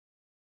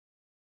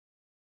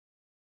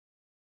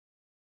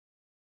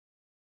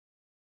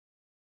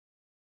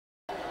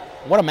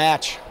What a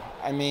match.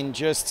 I mean,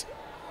 just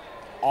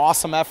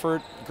awesome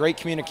effort, great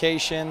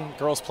communication.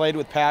 Girls played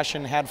with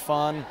passion, had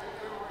fun.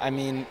 I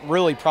mean,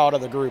 really proud of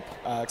the group,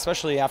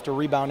 especially after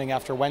rebounding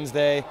after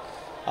Wednesday.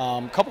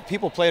 A couple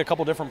people played a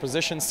couple different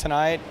positions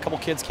tonight. A couple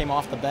kids came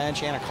off the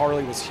bench. Anna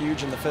Carley was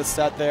huge in the fifth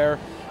set there.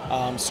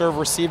 Serve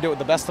received it with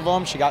the best of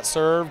them. She got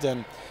served,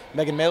 and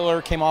Megan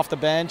Miller came off the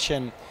bench.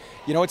 And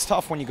you know, it's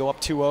tough when you go up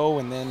 2-0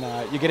 and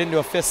then you get into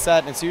a fifth set,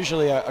 and it's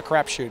usually a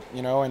crapshoot,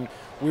 you know. And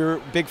we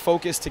were big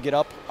focus to get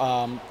up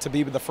to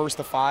be the first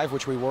of 5,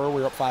 which we were.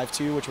 We were up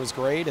 5-2, which was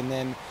great. And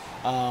then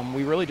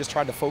we really just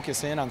tried to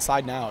focus in on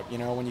side and out. You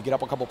know, when you get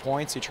up a couple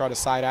points, you try to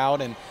side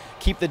out and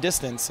keep the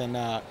distance. And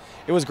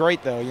it was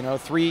great, though. You know,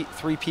 three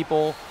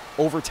people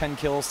over 10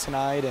 kills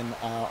tonight, and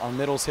our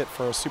middles hit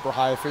for a super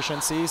high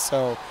efficiency.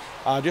 So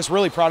just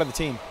really proud of the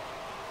team.